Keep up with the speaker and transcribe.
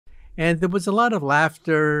And there was a lot of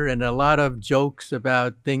laughter and a lot of jokes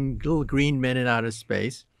about little green men in outer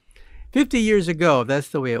space. 50 years ago, that's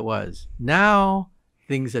the way it was. Now,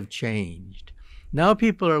 things have changed. Now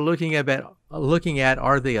people are looking at,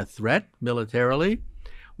 are they a threat militarily?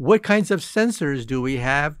 What kinds of sensors do we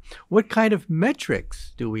have? What kind of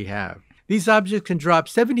metrics do we have? These objects can drop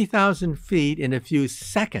 70,000 feet in a few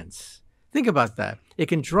seconds. Think about that. It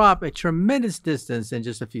can drop a tremendous distance in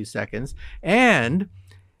just a few seconds, and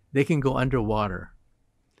they can go underwater.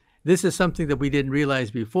 This is something that we didn't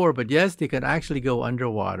realize before, but yes, they can actually go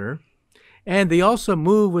underwater. And they also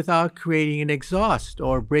move without creating an exhaust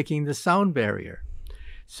or breaking the sound barrier.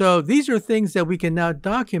 So these are things that we can now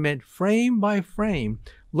document frame by frame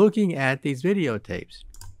looking at these videotapes.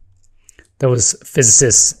 That was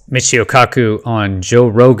physicist Michio Kaku on Joe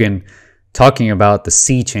Rogan talking about the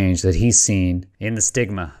sea change that he's seen in the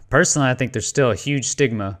stigma. Personally, I think there's still a huge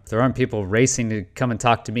stigma. There aren't people racing to come and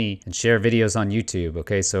talk to me and share videos on YouTube,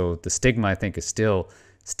 okay? So the stigma, I think, is still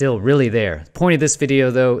really there. The point of this video,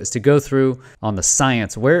 though, is to go through on the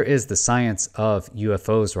science. Where is the science of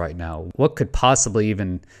UFOs right now? What could possibly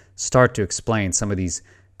even start to explain some of these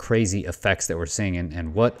crazy effects that we're seeing,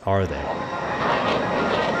 and what are they?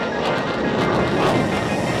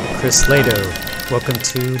 Chris Lado, welcome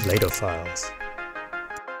to Lado Files.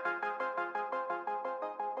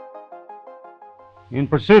 In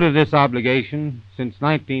pursuit of this obligation, since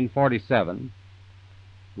 1947,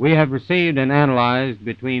 we have received and analyzed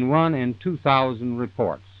between 1,000 and 2,000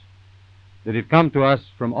 reports that have come to us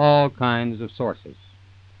from all kinds of sources.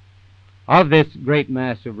 Of this great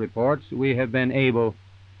mass of reports, we have been able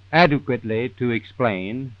adequately to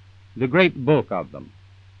explain the great bulk of them,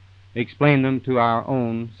 explain them to our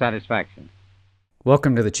own satisfaction.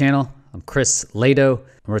 Welcome to the channel. I'm Chris Lado.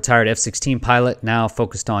 I'm a retired F-16 pilot, now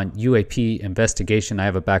focused on UAP investigation. I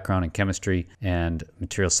have a background in chemistry and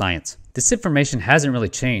material science. This information hasn't really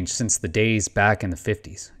changed since the days back in the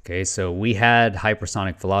 50s. Okay, so we had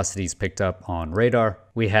hypersonic velocities picked up on radar.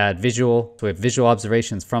 We had visual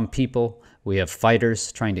observations from people. We have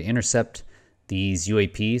fighters trying to intercept these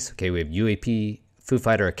UAPs. Okay, we have UAP Foo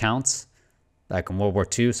Fighter accounts back in World War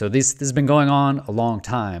II. So this has been going on a long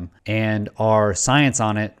time, and our science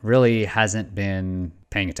on it really hasn't been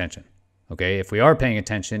paying attention. Okay, if we are paying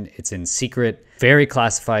attention, it's in secret, very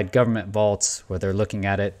classified government vaults where they're looking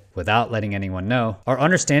at it without letting anyone know. Our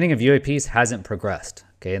understanding of UAPs hasn't progressed.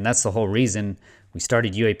 Okay, and that's the whole reason we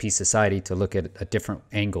started UAP Society, to look at a different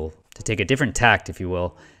angle, to take a different tact, if you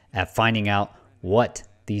will, at finding out what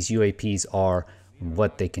these UAPs are,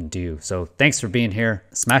 what they can do. So thanks for being here.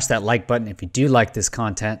 Smash that like button if you do like this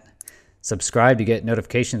content. Subscribe to get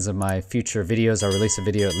notifications of my future videos. I release a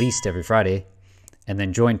video at least every Friday. And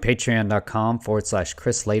then join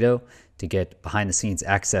patreon.com/Chris Lado to get behind the scenes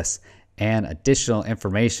access and additional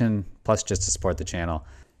information, plus just to support the channel.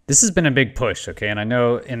 This has been a big push, okay? And I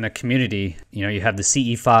know in the community, you have the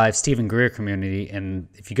CE5 Stephen Greer community, and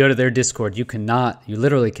if you go to their Discord, you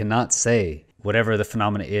literally cannot say whatever the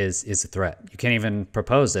phenomena is a threat. You can't even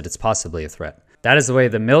propose that it's possibly a threat. That is the way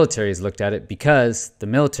the military has looked at it, because the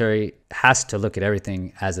military has to look at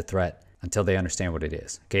everything as a threat until they understand what it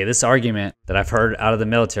is. Okay, this argument that I've heard out of the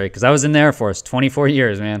military, because I was in the Air Force 24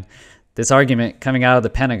 years, man. This argument coming out of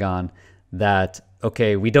the Pentagon that,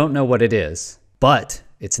 okay, we don't know what it is, but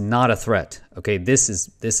it's not a threat. Okay, this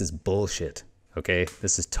is bullshit. Okay,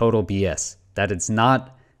 this is total BS. That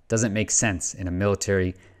doesn't make sense in a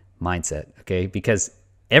military mindset, okay? Because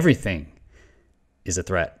everything is a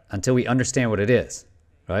threat until we understand what it is,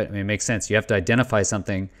 right? I mean, it makes sense. You have to identify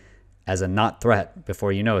something as a not threat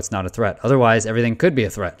before you know it's not a threat. Otherwise, everything could be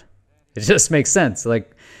a threat. It just makes sense.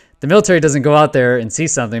 Like, the military doesn't go out there and see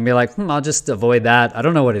something and be like, I'll just avoid that. I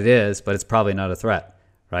don't know what it is, but it's probably not a threat,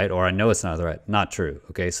 right? Or I know it's not a threat. Not true,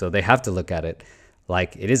 okay? So they have to look at it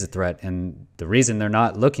like it is a threat. And the reason they're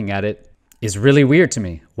not looking at it is really weird to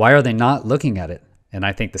me. Why are they not looking at it? And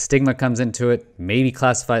I think the stigma comes into it, maybe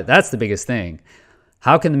classified. That's the biggest thing.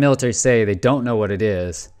 How can the military say they don't know what it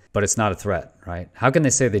is, but it's not a threat, right? How can they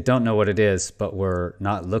say they don't know what it is, but we're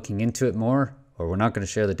not looking into it more, or we're not going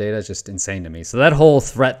to share the data? It's just insane to me. So that whole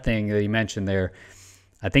threat thing that you mentioned there,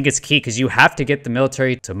 I think it's key, because you have to get the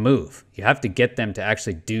military to move. You have to get them to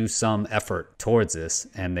actually do some effort towards this,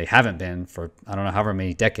 and they haven't been for, I don't know, however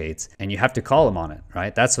many decades, and you have to call them on it,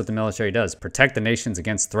 right? That's what the military does, protect the nations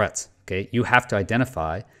against threats, okay? You have to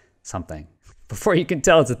identify something before you can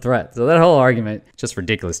tell it's a threat. So that whole argument, just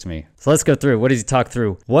ridiculous to me. So let's go through. What does he talk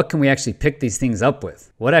through? What can we actually pick these things up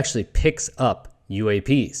with? What actually picks up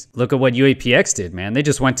UAPs? Look at what UAPX did, man. They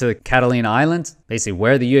just went to Catalina Island, basically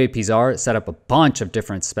where the UAPs are, set up a bunch of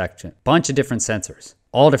different sensors,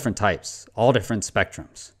 all different types, all different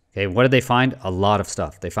spectrums. Okay, what did they find? A lot of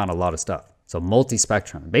stuff. They found a lot of stuff. So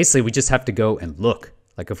multi-spectrum. Basically, we just have to go and look.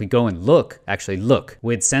 Like if we go and look, actually look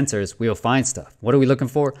with sensors, we'll find stuff. What are we looking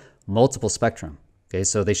for? Multiple spectrum. Okay,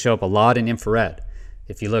 so they show up a lot in infrared.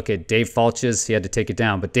 If you look at Dave Falch's, he had to take it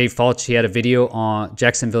down, but Dave Falch, he had a video on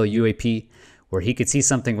Jacksonville UAP where he could see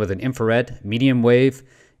something with an infrared, medium wave,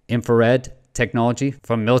 infrared technology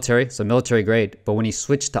from military, so military grade. But when he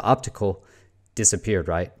switched to optical, disappeared,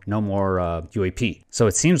 right? No more UAP. So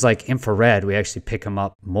it seems like infrared, we actually pick them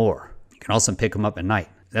up more. You can also pick them up at night.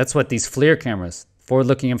 That's what these FLIR cameras,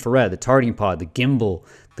 forward-looking infrared, the targeting pod, the gimbal,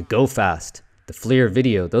 the go fast, the FLIR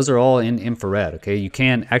video, those are all in infrared, okay? You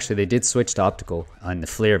can, actually they did switch to optical on the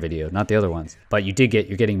FLIR video, not the other ones. But you're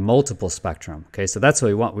getting multiple spectrum, okay? So that's what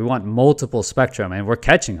we want. We want multiple spectrum, and we're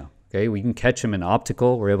catching them, okay? We can catch them in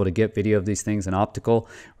optical. We're able to get video of these things in optical.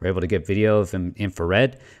 We're able to get video of them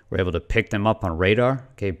infrared. We're able to pick them up on radar,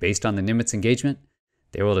 okay, based on the Nimitz engagement.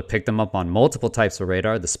 They were able to pick them up on multiple types of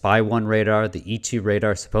radar. The Spy-1 radar, the E2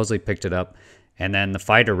 radar supposedly picked it up. And then the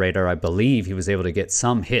fighter radar, I believe he was able to get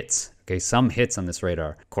some hits, okay, some hits on this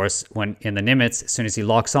radar. Of course, when in the Nimitz, as soon as he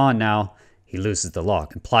locks on now, he loses the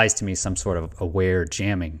lock. It implies to me some sort of aware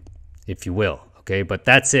jamming, if you will, okay? But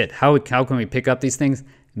that's it. How can we pick up these things?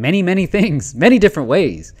 Many things, many different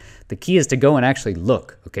ways. The key is to go and actually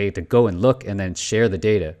look, okay? To go and look and then share the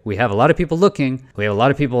data. We have a lot of people looking. We have a lot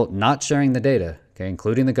of people not sharing the data, okay,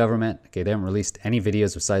 including the government. Okay, they haven't released any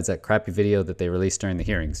videos besides that crappy video that they released during the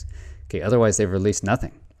hearings. Okay, otherwise they've released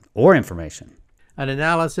nothing or information. An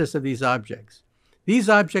analysis of these objects. These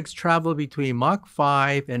objects travel between Mach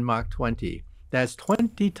 5 and Mach 20. That's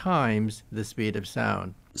 20 times the speed of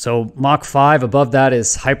sound. So Mach 5, above that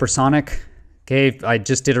is hypersonic. Okay, I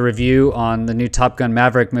just did a review on the new Top Gun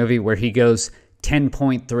Maverick movie where he goes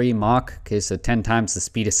 10.3 Mach. Okay, so 10 times the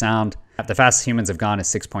speed of sound. The fastest humans have gone is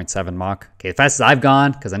 6.7 Mach. Okay, the fastest I've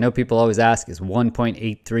gone, because I know people always ask, is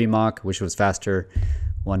 1.83 Mach. Wish it was faster.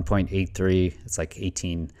 1.83, it's like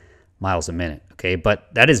 18 miles a minute, okay?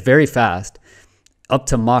 But that is very fast. Up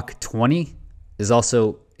to Mach 20 is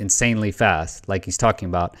also insanely fast, like he's talking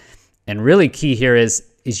about. And really key here is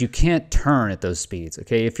you can't turn at those speeds,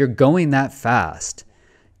 okay? If you're going that fast,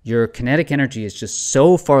 your kinetic energy is just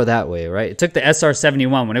so far that way, right? It took the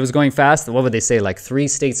SR-71, when it was going fast, what would they say, like 3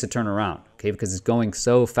 states to turn around, okay? Because it's going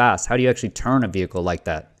so fast. How do you actually turn a vehicle like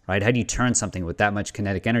that, right? How do you turn something with that much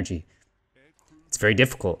kinetic energy? It's very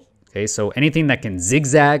difficult, okay? So anything that can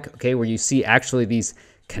zigzag, okay, where you see actually these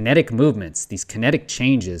kinetic movements, these kinetic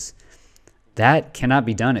changes, that cannot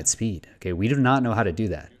be done at speed, okay? We do not know how to do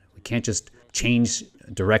that. We can't just change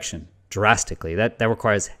direction drastically. That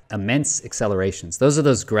requires immense accelerations. Those are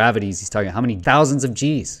those gravities he's talking about, how many thousands of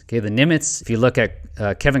Gs, okay? The Nimitz, if you look at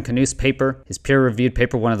Kevin Knuth's paper, his peer-reviewed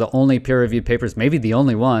paper, one of the only peer-reviewed papers, maybe the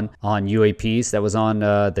only one on UAPs that was on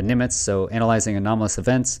the Nimitz, so analyzing anomalous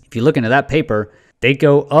events. If you look into that paper, they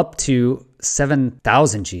go up to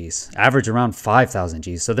 7,000 Gs, average around 5,000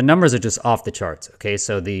 Gs. So the numbers are just off the charts, okay?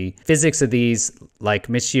 So the physics of these, like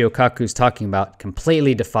Michio Kaku's talking about,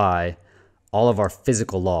 completely defy all of our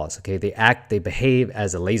physical laws, okay? They behave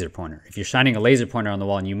as a laser pointer. If you're shining a laser pointer on the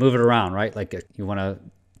wall and you move it around, right? Like you want to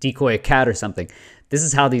decoy a cat or something, this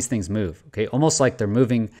is how these things move, okay? Almost like they're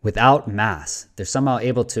moving without mass. They're somehow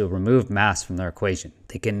able to remove mass from their equation.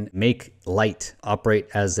 They can make light operate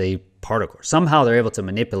as a particle. Somehow they're able to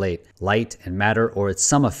manipulate light and matter, or it's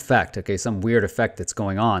some effect, okay? Some weird effect that's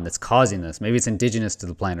going on that's causing this. Maybe it's indigenous to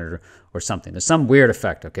the planet or something. There's some weird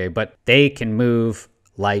effect, okay? But they can move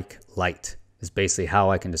like light is basically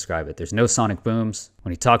how I can describe it. There's no sonic booms.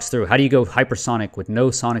 When he talks through, how do you go hypersonic with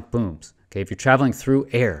no sonic booms? Okay, if you're traveling through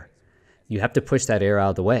air, you have to push that air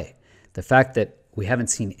out of the way. The fact that we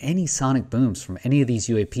haven't seen any sonic booms from any of these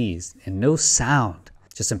UAPs and no sound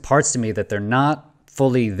just imparts to me that they're not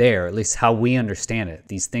fully there, at least how we understand it.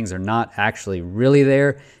 These things are not actually really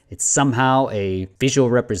there. It's somehow a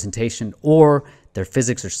visual representation, or their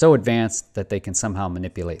physics are so advanced that they can somehow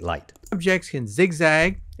manipulate light. Objects can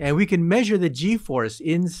zigzag, and we can measure the g-force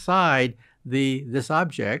inside this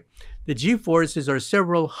object. The g-forces are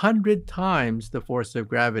several hundred times the force of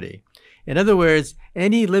gravity. In other words,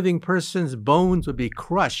 any living person's bones would be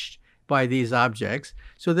crushed by these objects,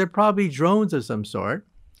 so they're probably drones of some sort.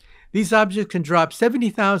 These objects can drop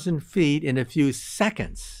 70,000 feet in a few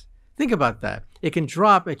seconds. Think about that. It can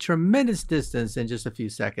drop a tremendous distance in just a few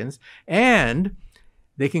seconds, and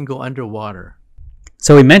they can go underwater.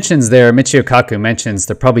 So he mentions there, Michio Kaku mentions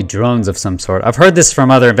they're probably drones of some sort. I've heard this from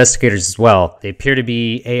other investigators as well. They appear to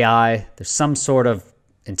be AI. There's some sort of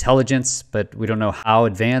intelligence, but we don't know how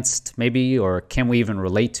advanced maybe, or can we even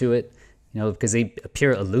relate to it? because they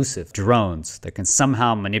appear elusive. Drones that can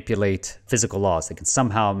somehow manipulate physical laws. They can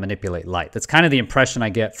somehow manipulate light. That's kind of the impression I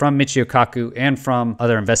get from Michio Kaku and from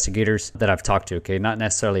other investigators that I've talked to, okay? Not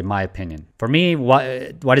necessarily my opinion. For me,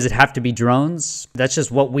 why does it have to be drones? That's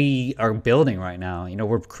just what we are building right now.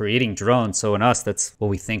 We're creating drones, so in us, that's what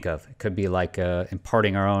we think of. It could be like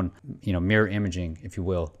imparting our own, mirror imaging, if you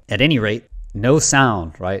will. At any rate, no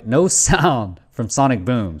sound, right? No sound from sonic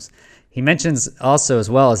booms. He mentions also as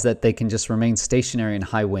well is that they can just remain stationary in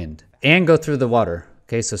high wind and go through the water.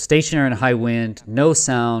 Okay, so stationary in high wind, no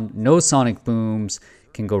sound, no sonic booms,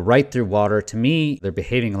 can go right through water. To me, they're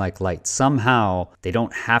behaving like light. Somehow, they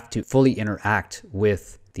don't have to fully interact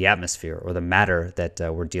with the atmosphere or the matter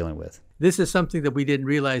that we're dealing with. This is something that we didn't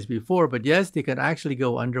realize before, but yes, they can actually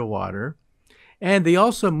go underwater. And they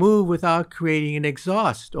also move without creating an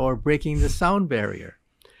exhaust or breaking the sound barrier.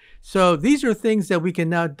 So these are things that we can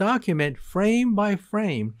now document frame by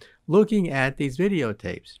frame looking at these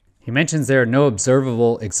videotapes. He mentions there are no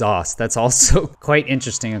observable exhaust. That's also quite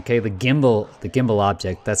interesting, okay? The gimbal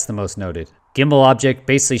object, that's the most noted. Gimbal object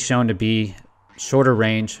basically shown to be shorter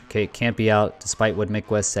range, okay? It can't be out, despite what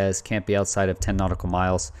Mick West says, can't be outside of 10 nautical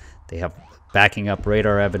miles. They have backing up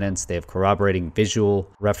radar evidence. They have corroborating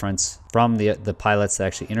visual reference from the pilots that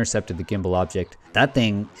actually intercepted the gimbal object. That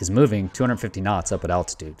thing is moving 250 knots up at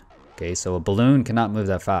altitude. Okay, so a balloon cannot move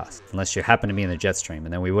that fast unless you happen to be in the jet stream,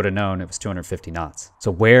 and then we would have known it was 250 knots.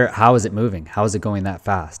 So how is it moving? How is it going that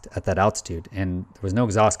fast at that altitude? And there was no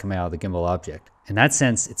exhaust coming out of the gimbal object. In that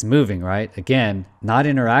sense, it's moving, right? Again, not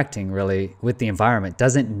interacting really with the environment,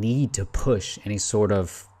 doesn't need to push any sort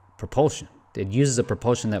of propulsion. It uses a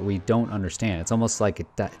propulsion that we don't understand. It's almost like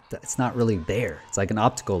it's not really there. It's like an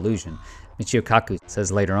optical illusion. Michio Kaku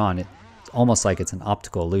says later on, it's almost like it's an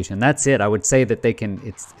optical illusion. That's it. I would say that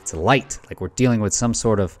it's light, like we're dealing with some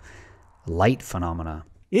sort of light phenomena.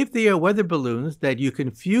 If they are weather balloons that you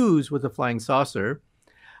confuse with a flying saucer,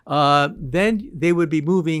 then they would be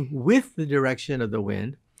moving with the direction of the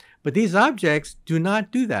wind. But these objects do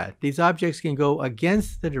not do that. These objects can go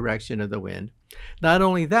against the direction of the wind. Not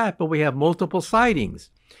only that, but we have multiple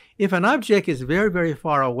sightings. If an object is very, very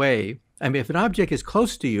far away, if an object is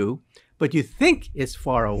close to you, but you think it's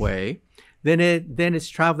far away, then it's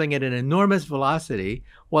traveling at an enormous velocity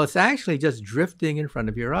while it's actually just drifting in front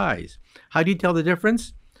of your eyes. How do you tell the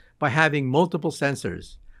difference? By having multiple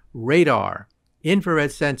sensors, radar,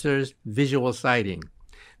 infrared sensors, visual sighting.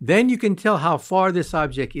 Then you can tell how far this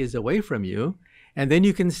object is away from you, and then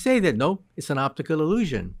you can say that, no, it's an optical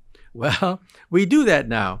illusion. Well, we do that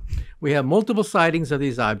now. We have multiple sightings of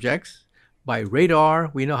these objects. By radar,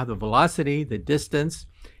 we know how the velocity, the distance.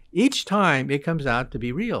 Each time it comes out to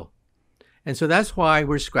be real. And so that's why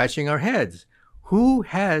we're scratching our heads. Who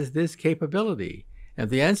has this capability? And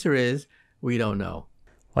the answer is, we don't know.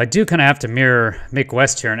 Well, I do kind of have to mirror Mick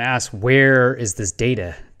West here and ask, where is this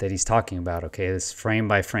data that he's talking about? Okay, this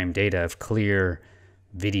frame-by-frame data of clear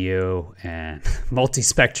video and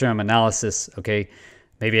multi-spectrum analysis. Okay,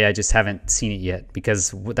 maybe I just haven't seen it yet,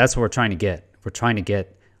 because that's what we're trying to get. We're trying to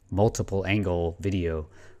get multiple angle video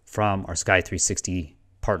from our Sky 360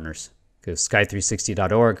 partners. Go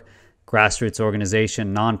sky360.org. Grassroots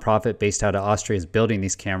organization, nonprofit based out of Austria, is building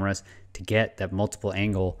these cameras to get that multiple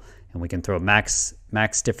angle, and we can throw max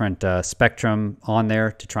different spectrum on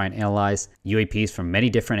there to try and analyze UAPs from many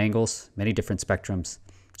different angles, many different spectrums.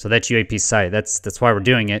 So that's UAP sight. That's why we're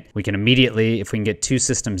doing it. We can immediately, if we can get two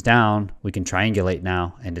systems down, we can triangulate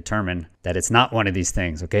now and determine that it's not one of these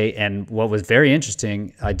things, okay? And what was very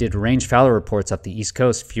interesting, I did range fallow reports up the East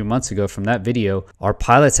Coast a few months ago from that video. Our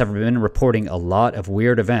pilots have been reporting a lot of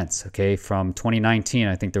weird events, okay? From 2019,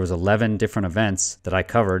 I think there was 11 different events that I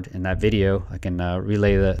covered in that video. I can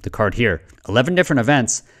relay the card here. 11 different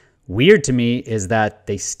events. Weird to me is that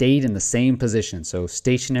they stayed in the same position, so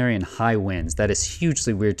stationary and high winds. That is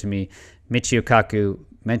hugely weird to me. Michio Kaku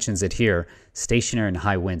mentions it here. Stationary and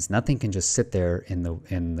high winds. Nothing can just sit there in the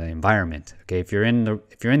environment. Okay, if you're in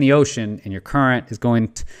the ocean and your current is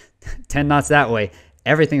going 10 knots that way,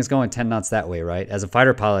 everything is going 10 knots that way, right? As a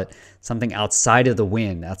fighter pilot, something outside of the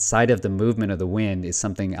wind, outside of the movement of the wind, is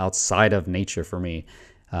something outside of nature for me,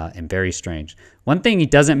 and very strange. One thing he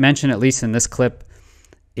doesn't mention, at least in this clip,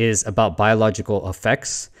 is about biological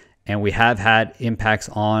effects, and we have had impacts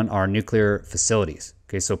on our nuclear facilities.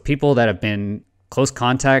 Okay, so people that have been close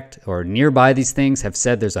contact or nearby these things have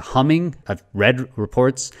said there's a humming. I've read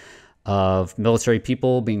reports of military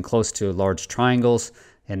people being close to large triangles,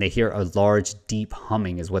 and they hear a large, deep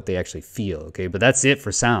humming is what they actually feel. Okay, but that's it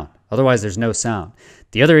for sound. Otherwise, there's no sound.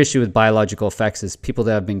 The other issue with biological effects is people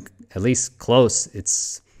that have been at least close,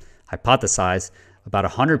 it's hypothesized, about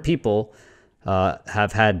 100 people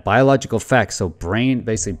have had biological effects. So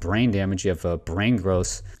basically brain damage. You have brain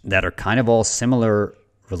growths that are kind of all similar,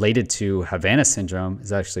 related to Havana syndrome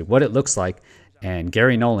is actually what it looks like. And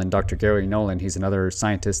Gary Nolan, Dr. Gary Nolan, he's another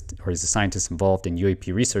scientist, or he's a scientist involved in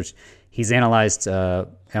UAP research. He's analyzed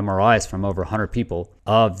MRIs from over 100 people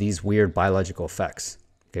of these weird biological effects.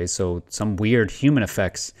 Okay, so some weird human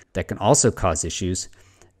effects that can also cause issues,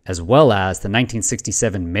 as well as the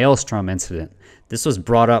 1967 Maelstrom incident. This was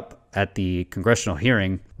brought up at the congressional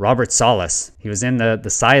hearing. Robert Salas, he was in the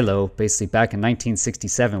silo basically back in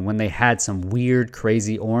 1967 when they had some weird,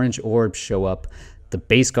 crazy orange orbs show up. The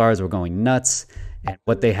base guards were going nuts. And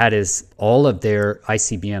what they had is all of their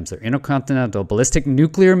ICBMs, their intercontinental ballistic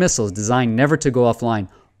nuclear missiles designed never to go offline,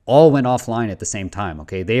 all went offline at the same time.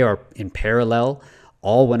 Okay, they are in parallel,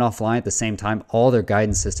 all went offline at the same time. All their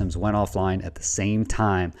guidance systems went offline at the same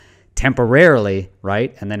time, temporarily,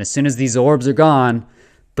 right? And then as soon as these orbs are gone,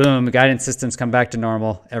 boom, the guidance systems come back to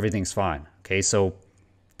normal, everything's fine. Okay, so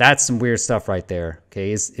that's some weird stuff right there.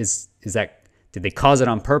 Okay, is that, did they cause it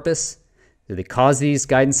on purpose? Did they cause these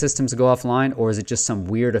guidance systems to go offline, or is it just some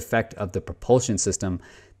weird effect of the propulsion system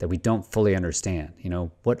that we don't fully understand? You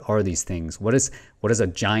know, what are these things? What is a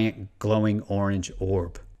giant glowing orange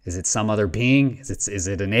orb? Is it some other being? Is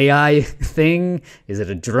it an AI thing? Is it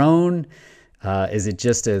a drone? Is it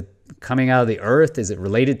just coming out of the earth? Is it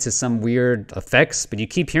related to some weird effects? But you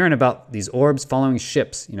keep hearing about these orbs following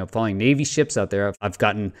ships, you know, following Navy ships out there. I've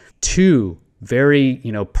gotten 2 very,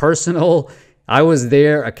 you know, personal, I was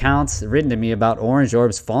there, accounts written to me about orange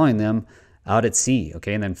orbs following them out at sea,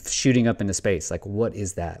 okay, and then shooting up into space. Like, what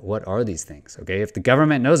is that? What are these things, okay? If the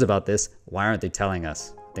government knows about this, why aren't they telling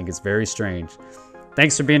us? I think it's very strange.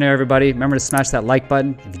 Thanks for being here, everybody. Remember to smash that like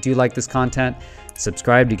button if you do like this content.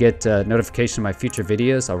 Subscribe to get notification of my future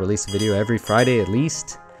videos. I'll release a video every Friday at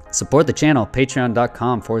least. Support the channel,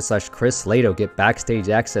 patreon.com/Chris Lado. Get backstage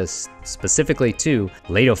access specifically to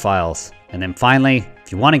Lado files. And then finally,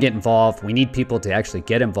 if you want to get involved, we need people to actually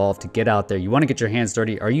get involved, to get out there. You want to get your hands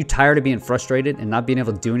dirty. Are you tired of being frustrated and not being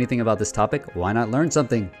able to do anything about this topic? Why not learn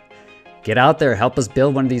something? Get out there, help us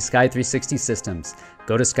build one of these Sky 360 systems.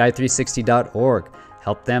 Go to sky360.org.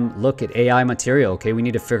 Help them look at AI material, okay? We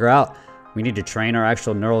need to figure out, we need to train our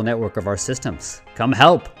actual neural network of our systems. Come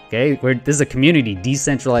help, okay? This is a community,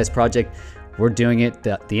 decentralized project. We're doing it.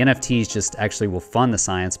 The NFTs just actually will fund the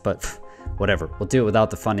science, but whatever. We'll do it without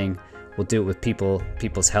the funding. We'll do it with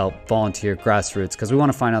people's help, volunteer, grassroots, because we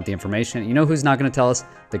want to find out the information. You know who's not going to tell us?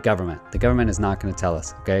 The government. The government is not going to tell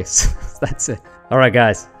us, okay? So that's it. All right,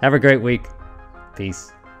 guys. Have a great week.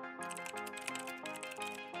 Peace.